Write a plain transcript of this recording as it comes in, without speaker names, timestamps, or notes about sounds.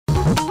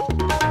This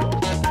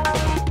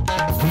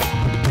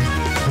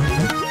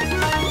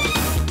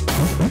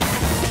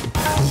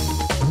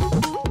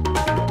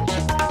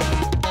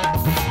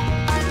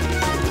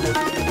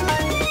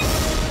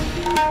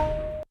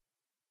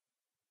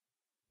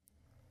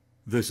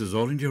is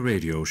All India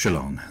Radio,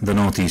 Shillong, the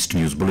Northeast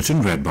News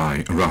Bulletin read by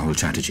Rahul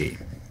Chatterjee.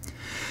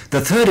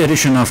 The third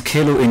edition of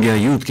Khelo India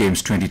Youth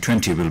Games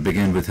 2020 will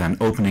begin with an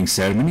opening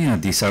ceremony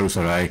at the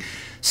Sarusarai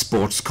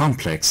Sports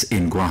Complex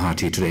in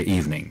Guwahati today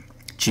evening.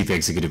 Chief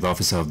Executive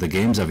Officer of the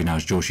Games,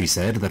 Avinash Joshi,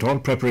 said that all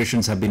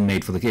preparations have been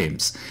made for the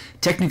Games.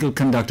 Technical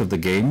conduct of the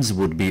Games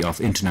would be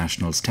of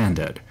international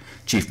standard.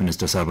 Chief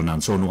Minister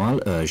Sarbanand Sonowal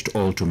urged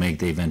all to make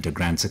the event a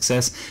grand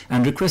success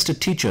and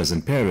requested teachers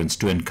and parents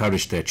to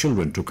encourage their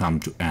children to come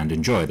to and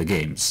enjoy the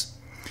Games.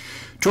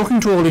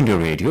 Talking to All India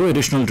Radio,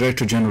 Additional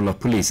Director General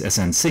of Police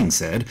S.N. Singh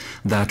said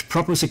that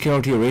proper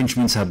security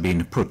arrangements have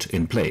been put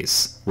in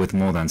place. With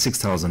more than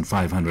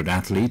 6,500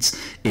 athletes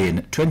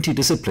in 20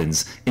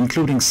 disciplines,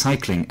 including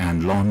cycling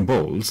and lawn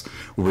bowls,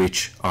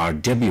 which are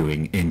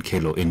debuting in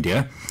Khelo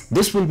India,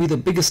 this will be the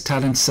biggest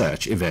talent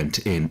search event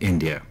in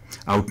India,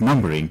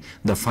 outnumbering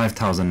the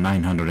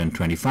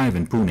 5,925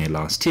 in Pune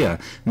last year,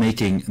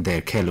 making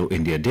their Khelo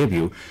India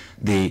debut.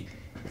 The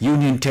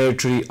Union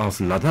Territory of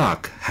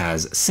Ladakh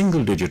has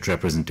single-digit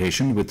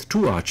representation with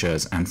 2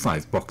 archers and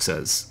 5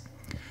 boxers.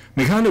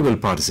 Meghalaya will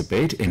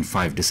participate in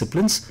 5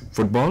 disciplines: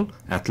 football,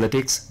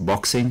 athletics,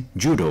 boxing,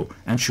 judo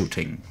and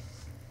shooting.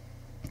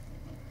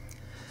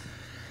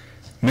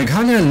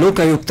 Meghalaya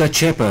Lokayukta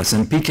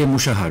chairperson P.K.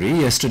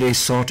 Musahary yesterday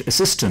sought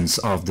assistance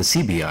of the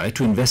CBI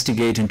to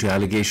investigate into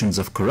allegations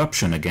of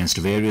corruption against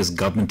various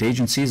government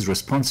agencies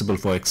responsible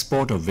for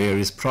export of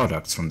various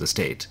products from the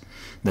state.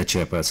 The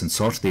chairperson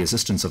sought the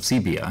assistance of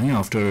CBI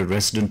after a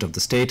resident of the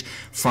state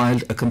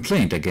filed a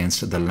complaint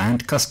against the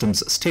Land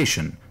Customs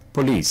Station,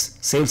 Police,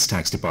 Sales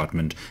Tax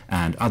Department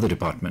and other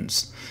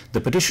departments.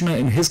 The petitioner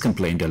in his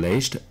complaint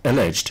alleged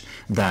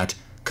that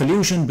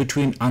collusion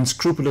between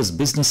unscrupulous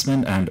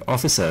businessmen and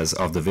officers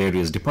of the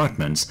various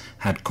departments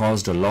had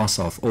caused a loss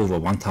of over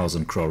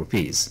 1,000 crore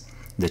rupees.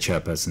 The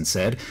chairperson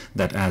said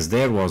that as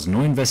there was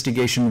no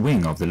investigation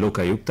wing of the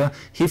Lokayukta,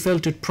 he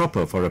felt it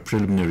proper for a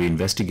preliminary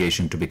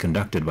investigation to be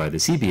conducted by the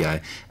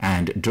CBI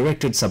and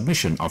directed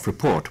submission of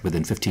report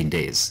within 15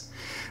 days.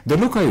 The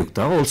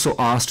Lokayukta also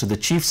asked the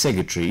Chief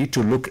Secretary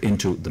to look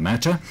into the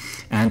matter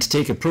and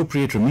take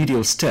appropriate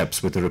remedial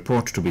steps with a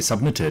report to be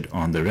submitted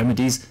on the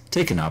remedies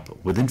taken up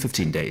within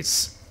 15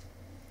 days.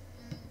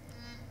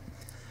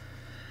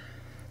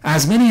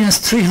 As many as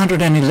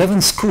 311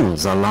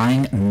 schools are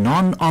lying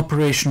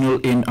non-operational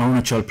in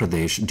Arunachal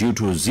Pradesh due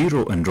to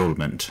zero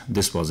enrolment.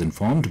 This was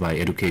informed by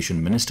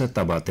Education Minister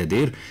Taba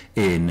Tedir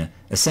in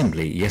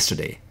Assembly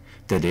yesterday.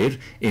 Tedir,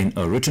 in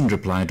a written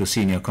reply to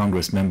Senior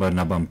Congress member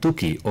Nabam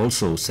Tuki,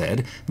 also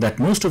said that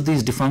most of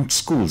these defunct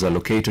schools are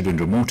located in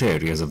remote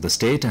areas of the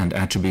state and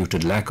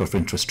attributed lack of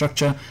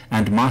infrastructure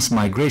and mass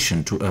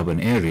migration to urban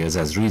areas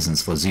as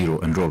reasons for zero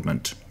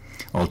enrolment.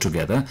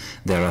 Altogether,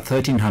 there are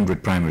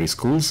 1,300 primary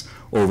schools,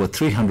 over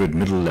 300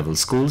 middle-level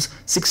schools,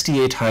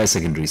 68 higher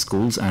secondary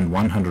schools and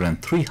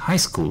 103 high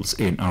schools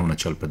in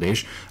Arunachal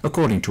Pradesh,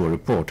 according to a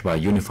report by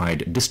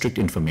Unified District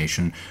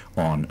Information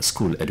on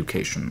School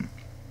Education.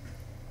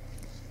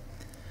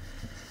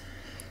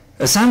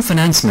 Assam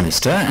Finance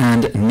Minister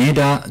and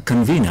NEDA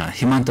convener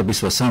Himanta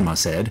Biswa Sarma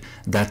said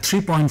that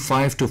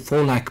 3.5 to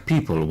 4 lakh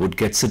people would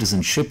get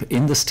citizenship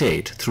in the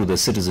state through the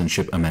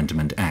Citizenship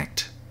Amendment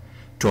Act.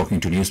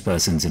 Talking to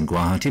newspersons in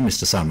Guwahati,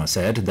 Mr. Sarma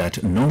said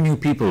that no new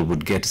people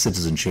would get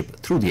citizenship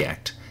through the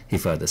Act. He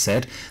further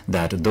said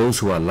that those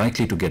who are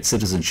likely to get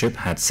citizenship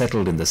had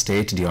settled in the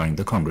state during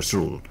the Congress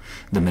rule.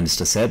 The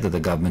minister said that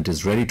the government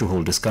is ready to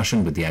hold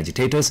discussion with the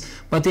agitators,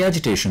 but the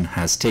agitation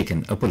has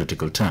taken a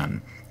political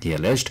turn. He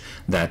alleged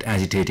that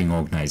agitating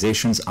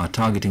organizations are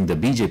targeting the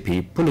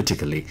BJP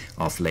politically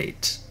of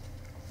late.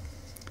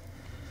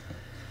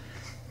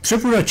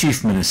 Tripura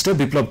Chief Minister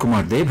Biplab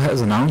Kumar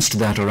has announced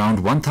that around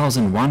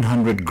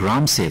 1,100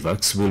 Gram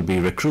Sevaks will be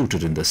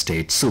recruited in the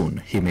state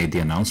soon. He made the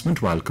announcement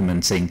while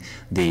commencing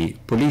the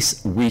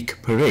Police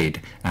Week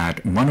parade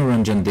at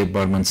Manoranjan Deb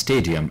Burman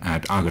Stadium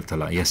at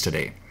Agartala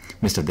yesterday.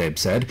 Mr. Deb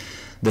said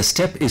the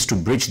step is to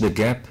bridge the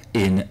gap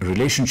in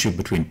relationship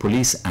between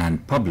police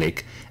and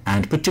public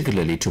and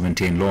particularly to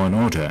maintain law and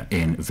order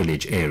in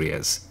village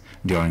areas.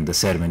 During the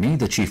ceremony,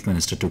 the Chief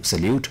Minister took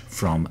salute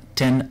from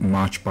 10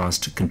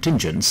 march-past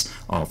contingents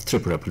of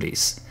Tripura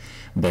Police.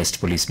 Best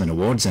Policeman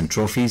awards and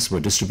trophies were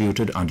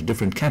distributed under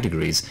different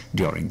categories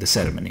during the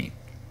ceremony.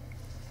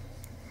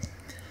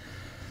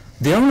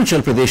 The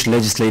Arunachal Pradesh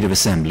Legislative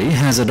Assembly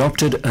has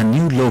adopted a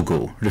new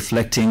logo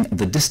reflecting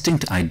the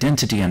distinct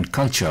identity and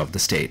culture of the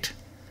state.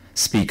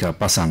 Speaker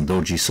Pasang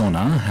Dorji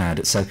Sona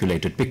had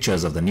circulated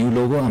pictures of the new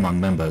logo among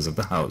members of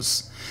the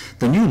House.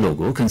 The new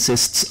logo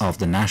consists of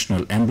the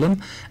national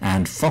emblem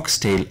and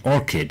foxtail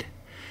orchid,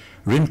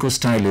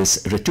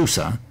 Rhynchostylis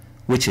retusa,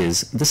 which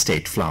is the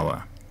state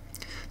flower.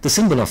 The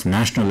symbol of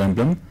national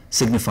emblem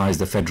signifies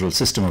the federal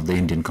system of the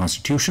Indian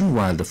Constitution,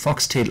 while the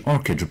foxtail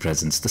orchid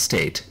represents the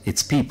state,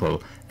 its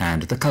people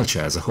and the culture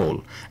as a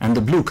whole, and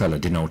the blue color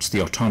denotes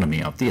the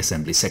autonomy of the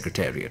Assembly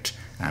Secretariat.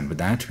 And with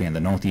that, we end the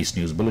Northeast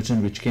News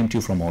Bulletin, which came to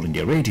you from All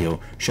India Radio,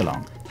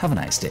 Shillong. Have a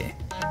nice day.